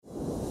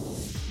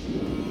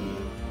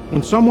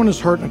When someone is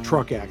hurt in a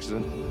truck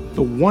accident,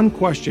 the one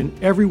question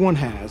everyone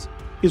has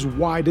is,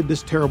 why did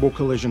this terrible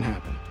collision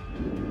happen?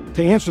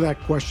 To answer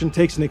that question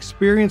takes an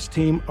experienced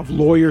team of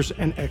lawyers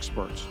and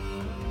experts.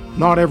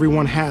 Not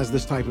everyone has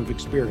this type of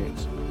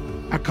experience.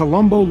 At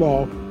Colombo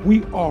Law,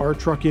 we are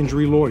truck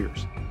injury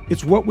lawyers.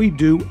 It's what we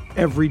do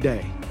every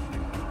day.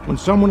 When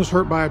someone is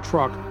hurt by a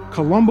truck,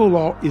 Colombo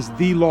Law is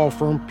the law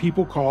firm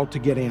people call to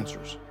get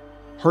answers.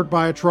 Hurt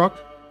by a truck?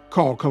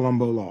 Call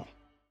Colombo Law.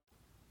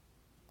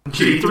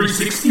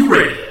 J360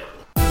 Radio.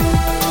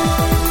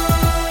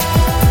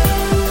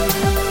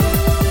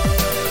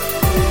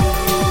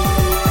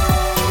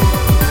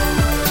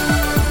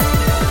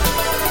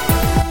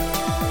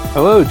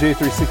 Hello,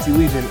 J360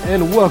 Legion,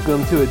 and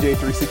welcome to a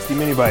J360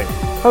 Mini Bite,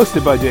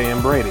 hosted by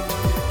J.M. Brady.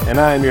 And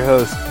I am your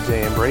host,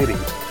 J.M. Brady.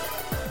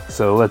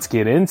 So let's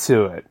get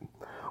into it.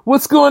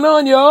 What's going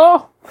on,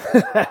 y'all?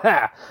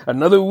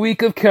 Another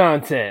week of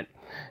content.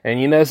 And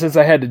you know, since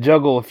I had to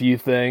juggle a few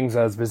things,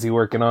 I was busy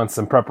working on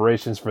some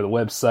preparations for the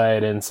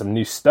website and some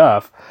new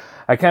stuff,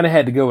 I kind of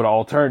had to go with an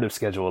alternative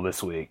schedule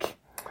this week.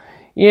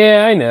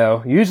 Yeah, I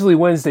know. Usually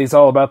Wednesday's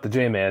all about the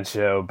J-Man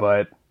show,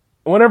 but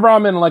whenever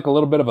I'm in like a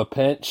little bit of a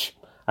pinch,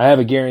 I have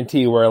a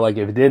guarantee where like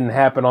if it didn't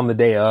happen on the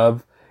day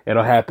of,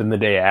 it'll happen the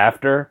day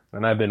after.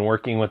 And I've been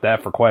working with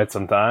that for quite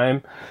some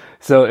time.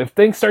 So if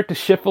things start to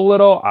shift a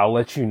little, I'll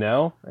let you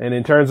know. And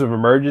in terms of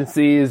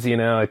emergencies, you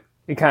know,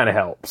 it kind of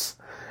helps.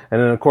 And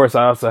then, of course,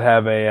 I also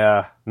have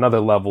another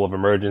level of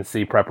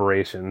emergency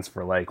preparations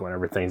for, like,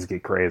 whenever things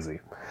get crazy.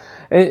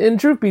 And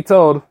truth be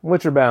told,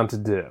 what you're bound to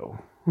do.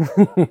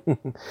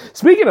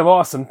 Speaking of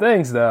awesome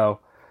things, though,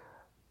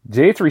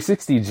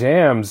 J360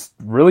 Jams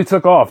really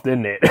took off,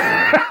 didn't it?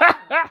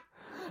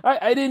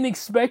 I didn't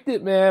expect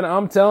it, man.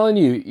 I'm telling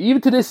you.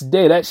 Even to this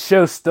day, that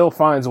show still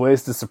finds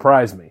ways to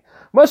surprise me.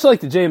 Much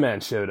like the J-Man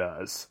show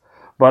does.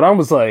 But I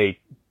was, like,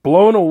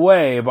 blown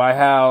away by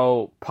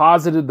how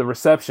positive the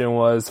reception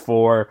was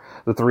for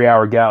the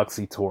 3-Hour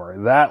Galaxy Tour.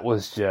 That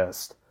was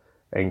just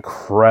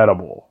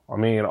incredible. I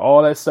mean,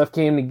 all that stuff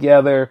came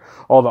together,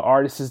 all the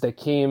artists that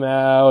came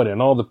out,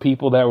 and all the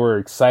people that were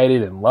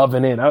excited and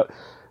loving it.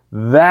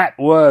 That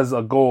was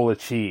a goal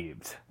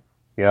achieved.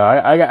 You know,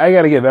 I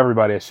got to give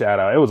everybody a shout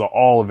out. It was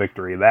all a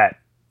victory that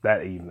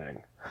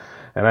evening.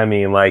 And I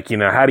mean, like, you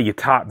know, how do you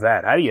top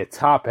that? How do you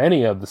top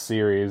any of the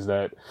series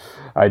that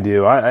I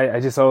do? I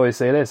just always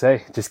say this,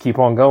 hey, just keep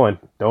on going.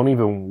 Don't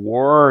even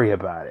worry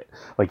about it.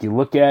 Like, you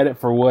look at it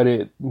for what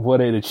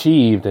it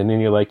achieved, and then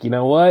you're like, you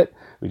know what?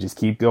 We just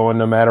keep going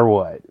no matter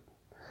what.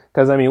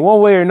 Because, I mean,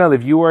 one way or another,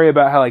 if you worry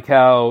about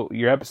how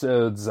your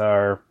episodes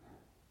are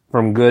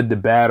from good to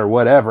bad or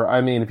whatever,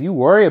 I mean, if you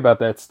worry about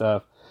that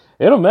stuff,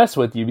 it'll mess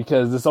with you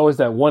because there's always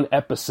that one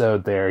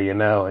episode there, you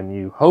know, and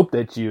you hope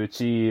that you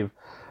achieve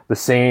the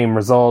same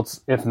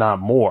results, if not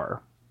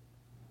more.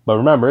 But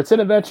remember, it's an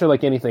adventure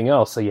like anything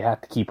else, so you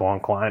have to keep on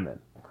climbing.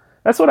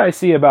 That's what I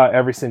see about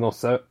every single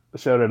show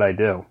that I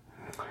do.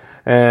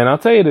 And I'll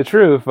tell you the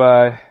truth,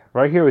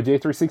 right here with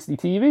J360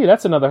 TV,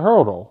 that's another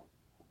hurdle.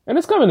 And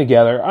it's coming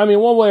together. I mean,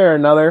 one way or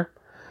another.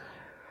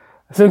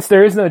 Since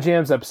there is no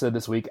Jams episode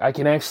this week, I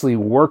can actually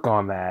work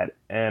on that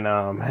and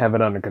have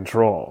it under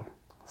control.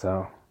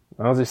 So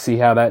I'll just see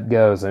how that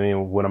goes. I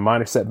mean, when a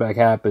minor setback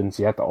happens,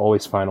 you have to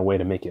always find a way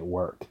to make it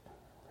work.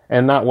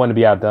 And not want to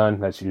be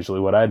outdone. That's usually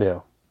what I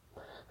do.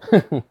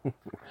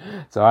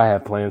 So I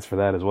have plans for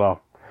that as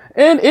well.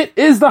 And it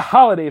is the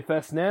Holiday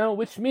Fest now,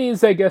 which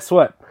means that, guess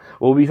what?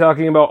 We'll be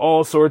talking about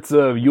all sorts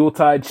of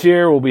Yuletide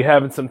cheer. We'll be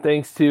having some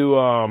things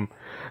to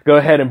go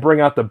ahead and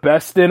bring out the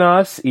best in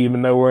us,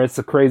 even though it's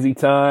a crazy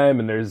time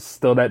and there's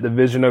still that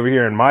division over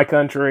here in my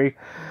country.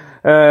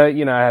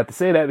 You know, I have to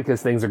say that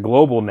because things are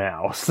global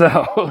now.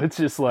 So it's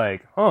just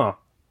like, huh.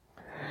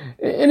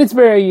 And it's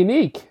very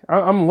unique.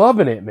 I'm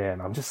loving it,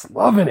 man. I'm just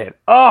loving it.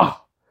 Oh,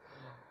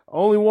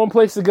 only one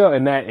place to go,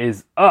 and that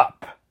is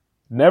up.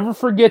 Never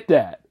forget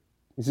that.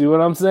 You see what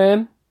I'm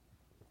saying?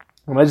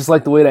 And I just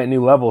like the way that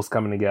new level is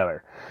coming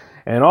together.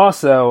 And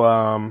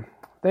also,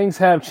 things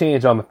have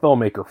changed on the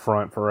filmmaker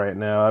front for right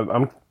now.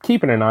 I'm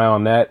keeping an eye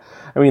on that.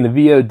 I mean, the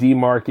VOD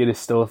market is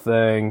still a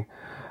thing.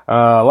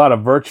 A lot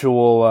of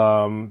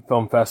virtual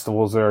film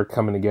festivals are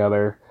coming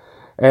together.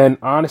 And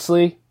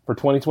honestly, for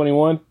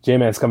 2021,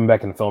 J-Man's coming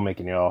back into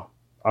filmmaking, y'all.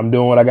 I'm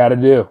doing what I gotta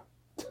do.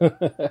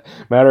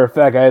 Matter of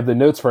fact, I have the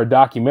notes for a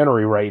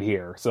documentary right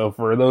here. So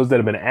for those that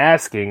have been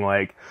asking,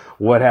 like,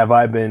 what have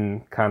I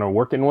been kind of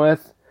working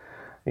with?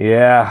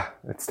 Yeah,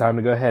 it's time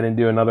to go ahead and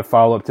do another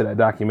follow-up to that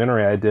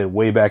documentary I did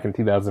way back in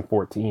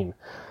 2014.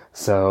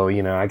 So,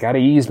 you know, I gotta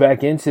ease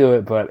back into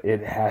it, but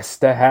it has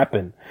to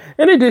happen.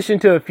 In addition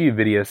to a few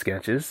video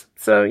sketches.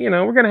 So, you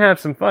know, we're gonna have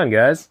some fun,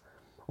 guys.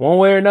 One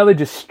way or another,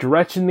 just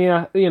stretching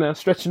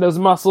stretching those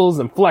muscles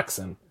and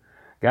flexing.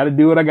 Got to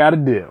do what I got to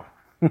do.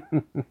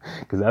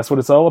 Because that's what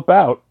it's all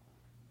about.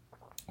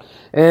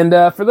 And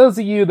for those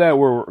of you that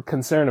were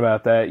concerned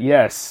about that,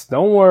 yes,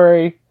 don't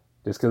worry.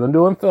 Just because I'm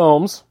doing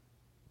films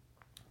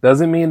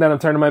doesn't mean that I'm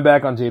turning my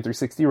back on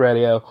J360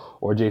 Radio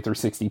or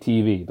J360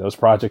 TV. Those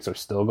projects are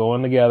still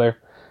going together.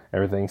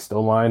 Everything's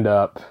still lined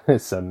up.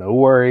 So no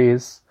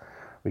worries.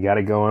 We got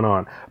it going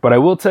on. But I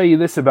will tell you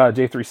this about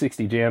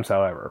J360 Jams,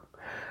 however.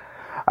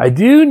 I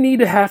do need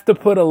to have to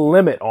put a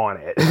limit on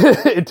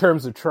it in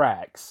terms of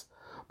tracks.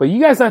 But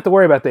you guys don't have to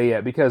worry about that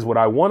yet, because what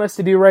I want us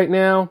to do right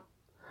now,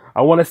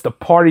 I want us to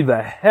party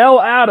the hell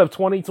out of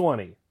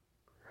 2020.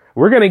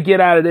 We're going to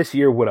get out of this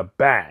year with a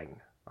bang.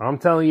 I'm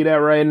telling you that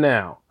right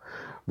now.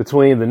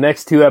 Between the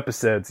next 2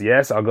 episodes,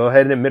 yes, I'll go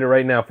ahead and admit it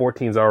right now,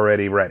 14's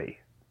already ready.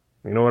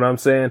 You know what I'm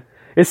saying?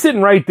 It's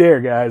sitting right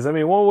there, guys. I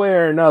mean, one way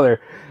or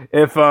another,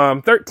 if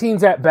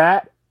 13's at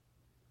bat,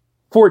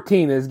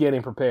 14 is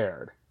getting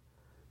prepared.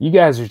 You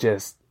guys are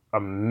just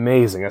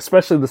amazing,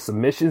 especially the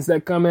submissions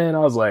that come in. I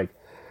was like,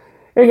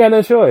 ain't got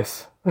no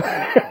choice.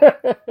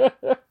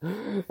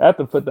 I have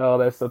to put all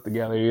that stuff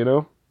together, you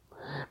know?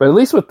 But at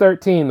least with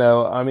 13,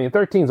 though, I mean,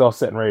 13's all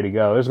set and ready to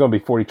go. There's going to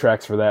be 40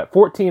 tracks for that.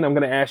 14, I'm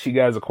going to ask you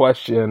guys a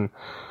question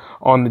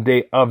on the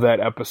date of that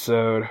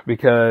episode,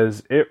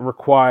 because it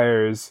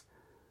requires,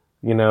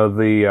 you know,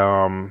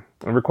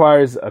 it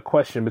requires a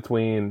question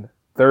between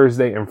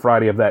Thursday and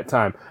Friday of that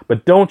time.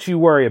 But don't you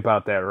worry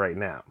about that right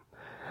now.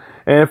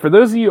 And for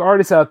those of you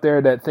artists out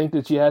there that think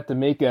that you have to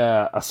make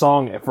a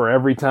song for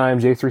every time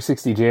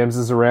J360 Jams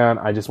is around,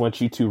 I just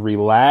want you to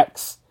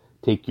relax,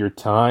 take your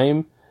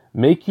time,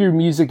 make your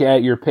music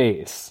at your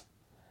pace.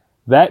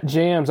 That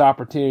Jams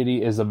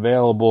opportunity is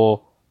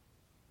available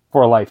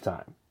for a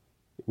lifetime.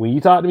 When you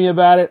talk to me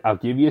about it, I'll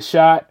give you a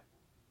shot,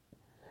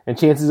 and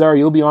chances are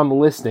you'll be on the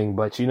listing.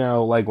 But, you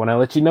know, like when I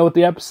let you know what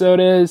the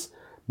episode is,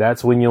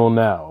 that's when you'll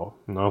know,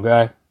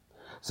 okay?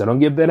 So don't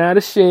get bent out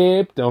of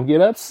shape. Don't get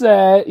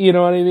upset. You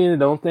know what I mean?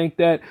 Don't think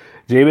that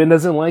J-Man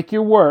doesn't like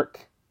your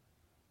work.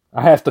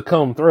 I have to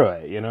comb through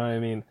it. You know what I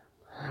mean?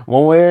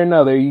 One way or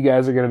another, you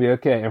guys are going to be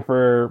okay. And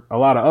for a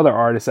lot of other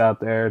artists out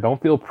there,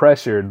 don't feel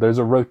pressured. There's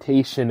a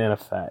rotation in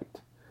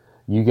effect.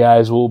 You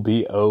guys will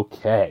be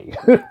okay.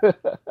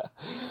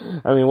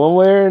 I mean, one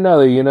way or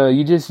another, you know,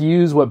 you just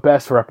use what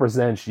best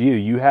represents you.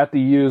 You have to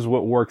use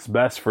what works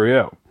best for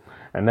you.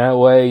 And that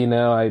way, you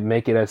know, I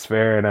make it as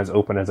fair and as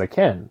open as I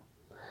can.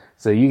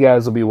 So you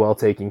guys will be well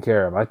taken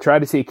care of. I try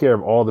to take care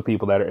of all the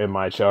people that are in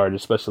my charge,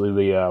 especially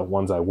the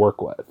ones I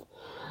work with.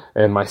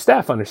 And my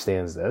staff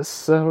understands this,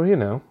 so, you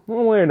know,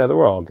 one way or another,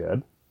 we're all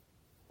good.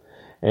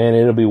 And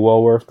it'll be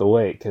well worth the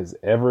wait, because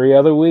every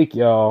other week,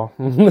 y'all,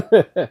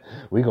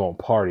 we gonna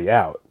party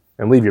out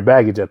and leave your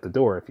baggage at the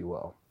door, if you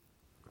will.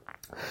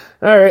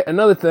 All right,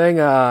 another thing,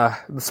 the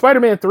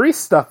Spider-Man 3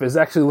 stuff is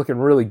actually looking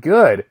really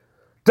good.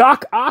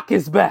 Doc Ock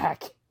is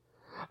back.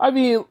 I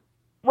mean,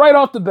 right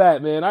off the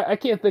bat, man, I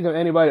can't think of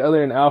anybody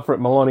other than Alfred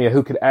Molina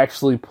who could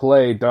actually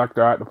play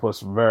Dr.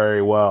 Octopus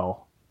very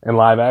well in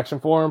live action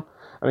form.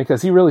 I mean,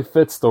 because he really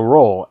fits the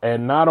role.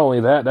 And not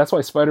only that, that's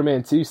why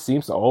Spider-Man 2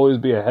 seems to always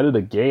be ahead of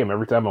the game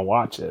every time I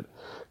watch it.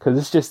 Because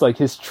it's just like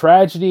his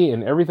tragedy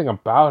and everything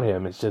about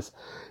him. It's just,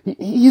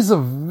 he's a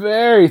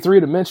very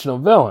three-dimensional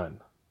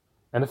villain.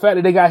 And the fact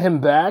that they got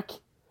him back,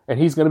 and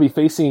he's going to be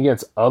facing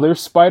against other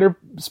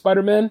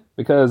Spider-Men,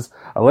 because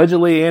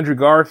allegedly Andrew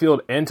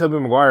Garfield and Tobey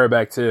Maguire are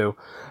back too.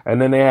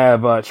 And then they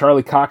have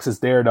Charlie Cox as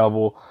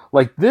Daredevil.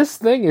 Like, this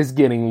thing is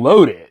getting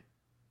loaded.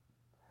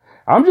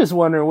 I'm just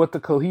wondering what the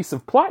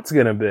cohesive plot's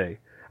going to be.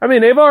 I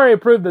mean, they've already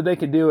proved that they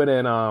could do it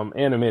in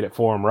animated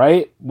form,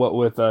 right? What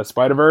with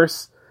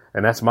Spider-Verse,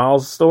 and that's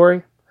Miles'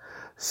 story.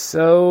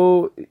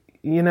 So,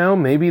 you know,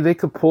 maybe they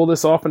could pull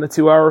this off in a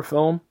 2-hour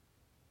film,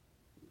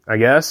 I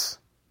guess.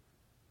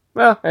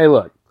 Well, hey,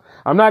 look,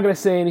 I'm not going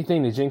to say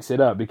anything to jinx it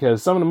up,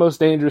 because some of the most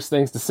dangerous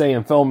things to say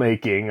in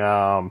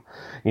filmmaking,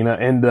 you know,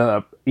 end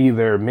up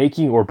either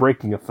making or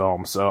breaking a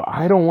film. So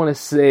I don't want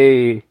to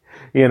say,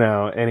 you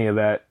know, any of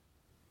that.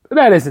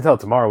 That is until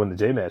tomorrow when the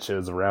J-Man show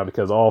is around,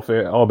 because all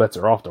bets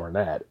are off during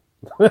that.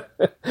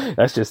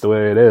 That's just the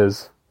way it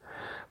is.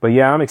 But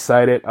yeah, I'm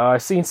excited.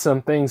 I've seen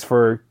some things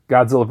for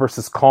Godzilla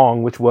vs.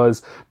 Kong, which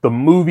was the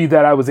movie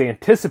that I was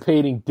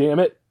anticipating, damn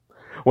it.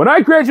 When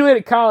I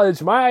graduated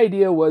college, my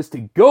idea was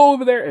to go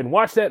over there and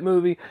watch that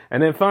movie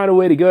and then find a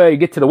way to go and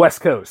get to the West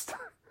Coast.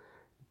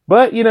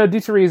 But, you know, due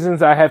to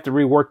reasons, I have to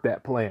rework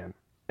that plan.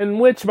 And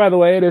which, by the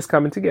way, it is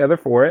coming together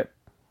for it.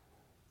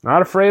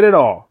 Not afraid at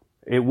all.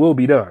 It will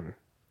be done.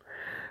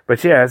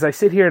 But yeah, as I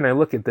sit here and I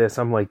look at this,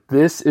 I'm like,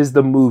 this is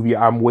the movie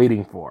I'm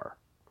waiting for.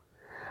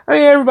 I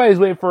mean, everybody's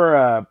waiting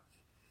for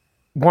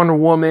Wonder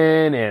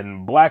Woman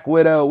and Black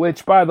Widow,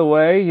 which, by the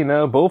way, you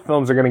know, both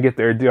films are going to get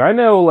their due. I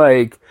know,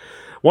 like,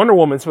 Wonder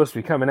Woman's supposed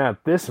to be coming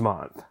out this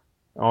month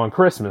on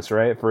Christmas,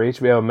 right, for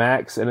HBO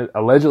Max, and it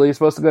allegedly is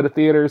supposed to go to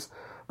theaters,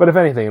 but if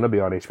anything, it'll be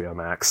on HBO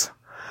Max.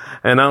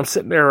 And I'm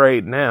sitting there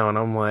right now, and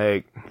I'm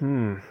like,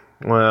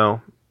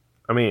 well,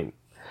 I mean,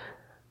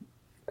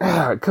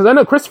 because I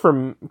know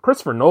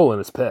Christopher Nolan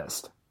is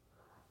pissed.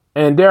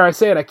 And dare I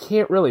say it, I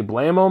can't really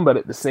blame him, but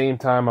at the same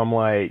time, I'm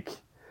like,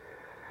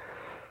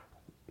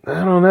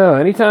 I don't know.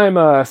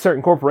 Anytime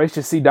certain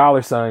corporations see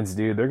dollar signs,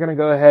 dude, they're going to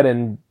go ahead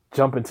and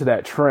jump into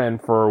that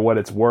trend for what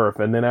it's worth.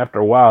 And then after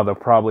a while, they'll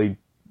probably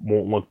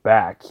won't look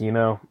back, you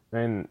know?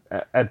 And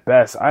at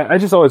best, I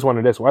just always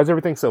wonder this. Why is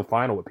everything so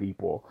final with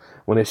people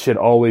when it should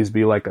always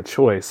be like a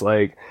choice?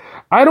 Like,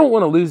 I don't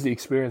want to lose the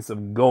experience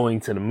of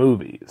going to the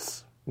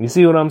movies. You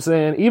see what I'm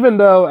saying? Even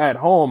though at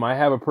home I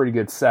have a pretty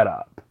good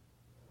setup.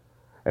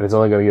 And it's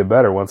only going to get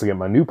better once I get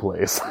my new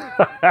place.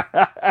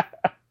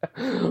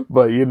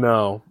 But, you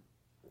know,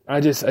 I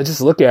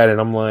just look at it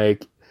and I'm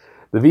like,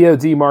 the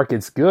VOD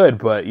market's good,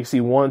 but you see,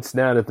 once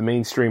now that the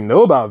mainstream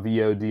know about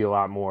VOD a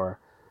lot more,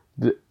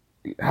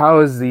 how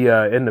is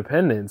the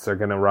independents are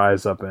going to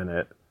rise up in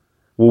it?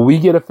 Will we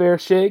get a fair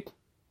shake?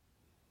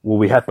 Will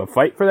we have to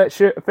fight for that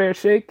fair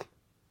shake?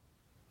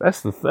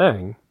 That's the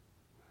thing.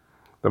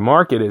 The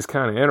market is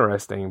kind of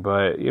interesting,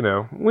 but, you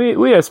know,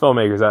 we as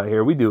filmmakers out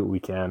here, we do what we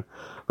can.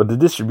 But the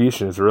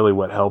distribution is really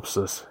what helps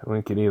us.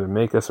 It can either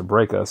make us or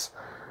break us.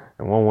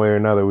 And one way or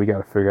another, we got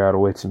to figure out a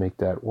way to make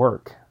that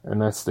work.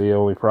 And that's the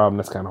only problem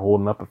that's kind of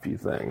holding up a few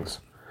things.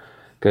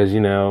 Because, you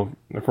know,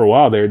 for a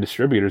while there,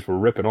 distributors were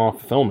ripping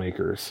off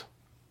filmmakers.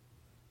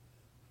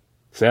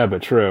 Sad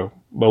but true.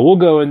 But we'll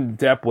go in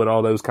depth with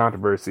all those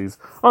controversies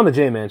on the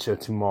J-Man Show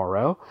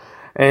tomorrow.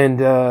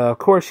 And, of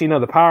course, you know,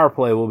 the Power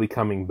Play will be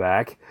coming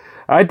back.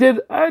 I did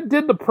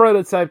the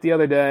prototype the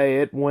other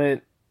day. It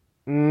went,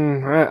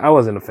 I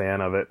wasn't a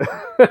fan of it.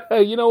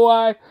 You know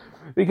why?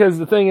 Because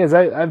the thing is,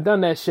 I've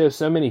done that show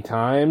so many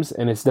times,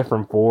 and it's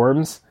different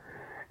forms.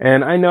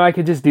 And I know I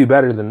could just do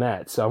better than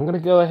that. So I'm going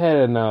to go ahead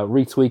and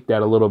retweak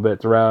that a little bit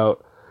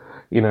throughout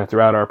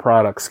our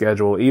product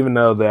schedule, even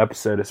though the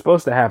episode is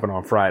supposed to happen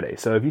on Friday.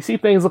 So if you see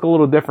things look a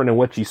little different than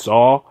what you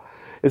saw,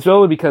 it's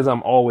really because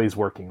I'm always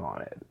working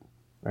on it.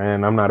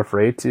 And I'm not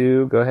afraid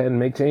to go ahead and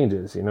make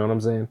changes. You know what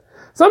I'm saying?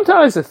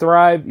 Sometimes to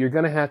thrive, you're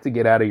going to have to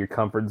get out of your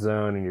comfort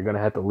zone, and you're going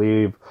to have to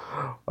leave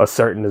a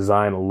certain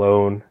design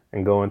alone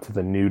and go into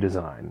the new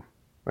design.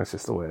 That's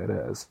just the way it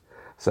is.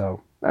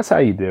 So that's how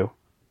you do.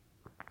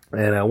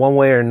 And one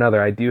way or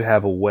another, I do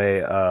have a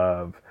way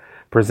of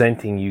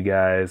presenting you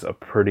guys a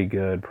pretty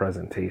good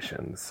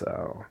presentation.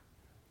 So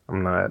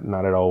I'm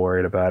not at all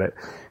worried about it.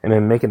 And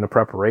then making the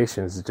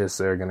preparations, just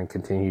they're going to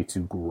continue to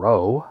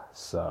grow.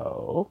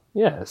 So,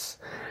 yes.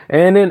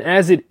 And then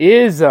as it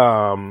is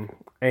a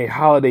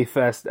Holiday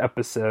Fest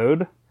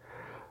episode,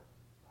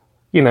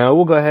 you know,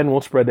 we'll go ahead and we'll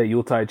spread that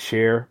Yuletide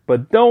cheer.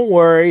 But don't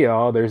worry,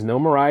 y'all, there's no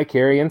Mariah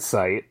Carey in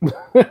sight.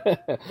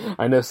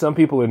 I know some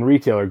people in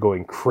retail are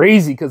going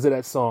crazy because of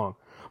that song.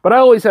 But I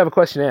always have a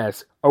question to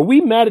ask. Are we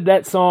mad at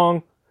that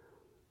song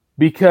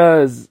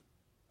because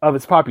of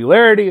its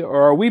popularity?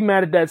 Or are we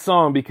mad at that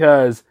song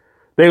because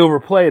they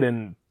overplayed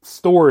in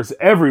stores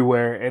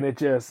everywhere and it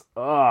just,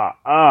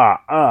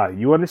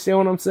 You understand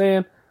what I'm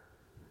saying?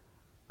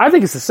 I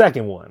think it's the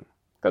second one.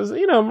 Because,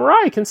 you know,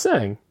 Mariah can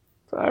sing.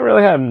 So I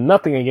really have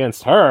nothing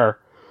against her.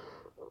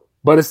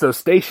 But it's those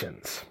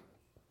stations.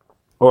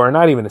 Or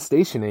not even a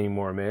station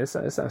anymore, man. It's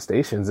not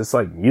stations. It's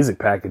like music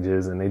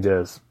packages and they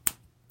just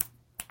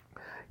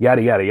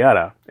yada, yada,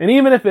 yada. And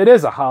even if it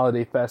is a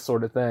Holiday Fest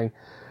sort of thing,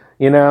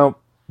 you know,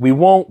 we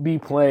won't be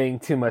playing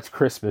too much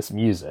Christmas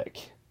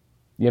music.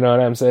 You know what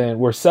I'm saying?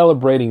 We're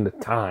celebrating the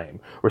time.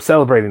 We're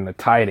celebrating the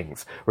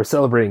tidings. We're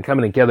celebrating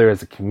coming together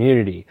as a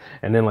community.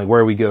 And then, like,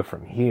 where we go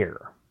from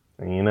here.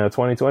 And, you know,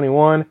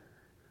 2021,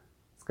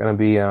 it's going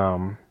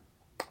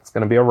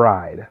to be a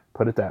ride.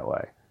 Put it that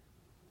way.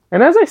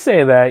 And as I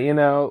say that, you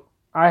know,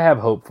 I have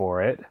hope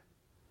for it.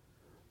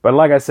 But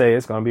like I say,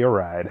 it's going to be a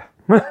ride.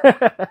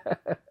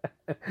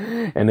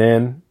 And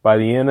then by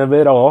the end of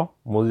it all,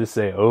 we'll just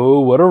say,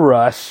 oh, what a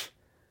rush.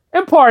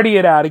 And party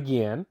it out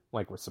again,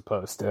 like we're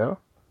supposed to.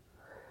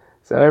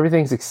 So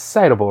everything's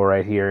excitable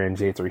right here in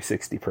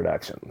J360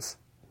 Productions.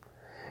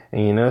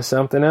 And you know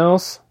something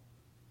else?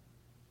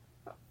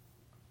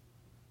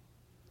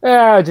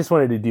 I just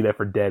wanted to do that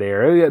for dead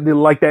air. You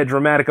like that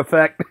dramatic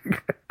effect?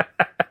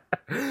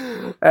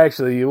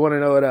 Actually, you want to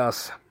know what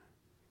else?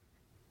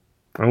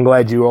 I'm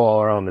glad you all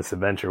are on this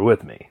adventure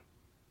with me.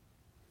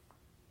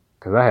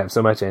 Because I have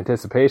so much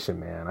anticipation,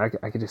 man.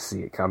 I could just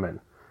see it coming.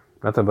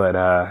 Nothing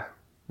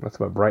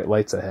but bright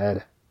lights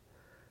ahead.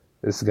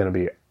 This is going to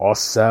be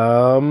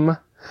awesome.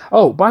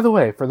 Oh, by the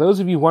way, for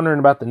those of you wondering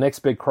about the next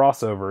big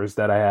crossovers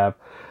that I have,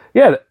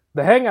 yeah,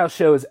 the Hangout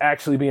Show is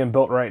actually being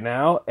built right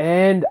now,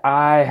 and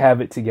I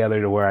have it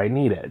together to where I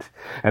need it.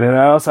 And then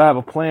I also have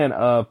a plan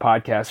of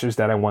podcasters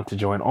that I want to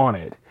join on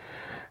it.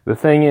 The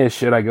thing is,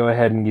 should I go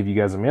ahead and give you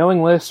guys a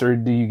mailing list, or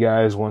do you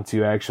guys want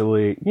to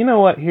actually... You know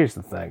what? Here's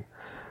the thing.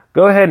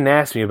 Go ahead and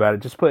ask me about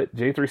it. Just put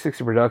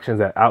J360productions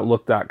at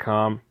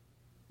outlook.com.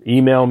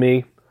 Email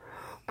me.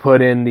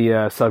 Put in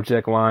the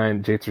subject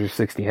line,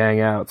 J360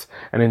 Hangouts,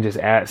 and then just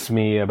ask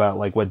me about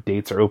like what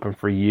dates are open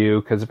for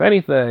you. Because if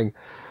anything,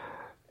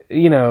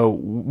 you know,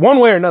 one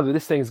way or another,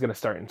 this thing is going to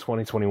start in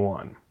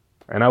 2021.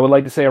 And I would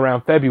like to say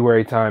around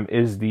February time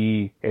is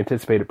the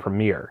anticipated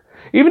premiere.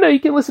 Even though you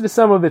can listen to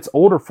some of its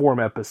older form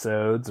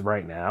episodes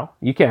right now.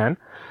 You can.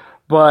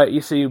 But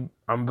you see,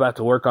 I'm about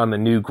to work on the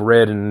new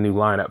grid and the new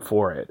lineup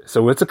for it.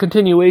 So it's a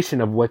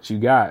continuation of what you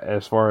got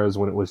as far as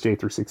when it was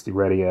J360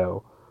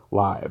 Radio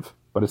Live.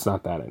 But it's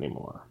not that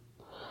anymore.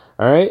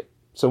 All right?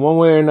 So one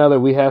way or another,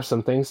 we have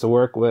some things to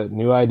work with,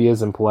 new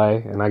ideas in play,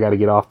 and I got to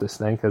get off this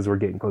thing because we're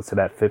getting close to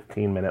that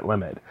 15-minute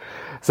limit.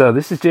 So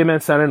this is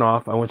J-Man signing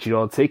off. I want you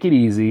all to take it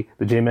easy.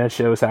 The J-Man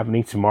show is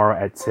happening tomorrow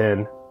at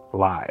 10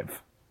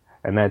 live.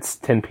 And that's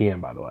 10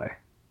 p.m., by the way.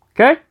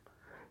 Okay?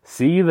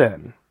 See you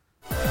then.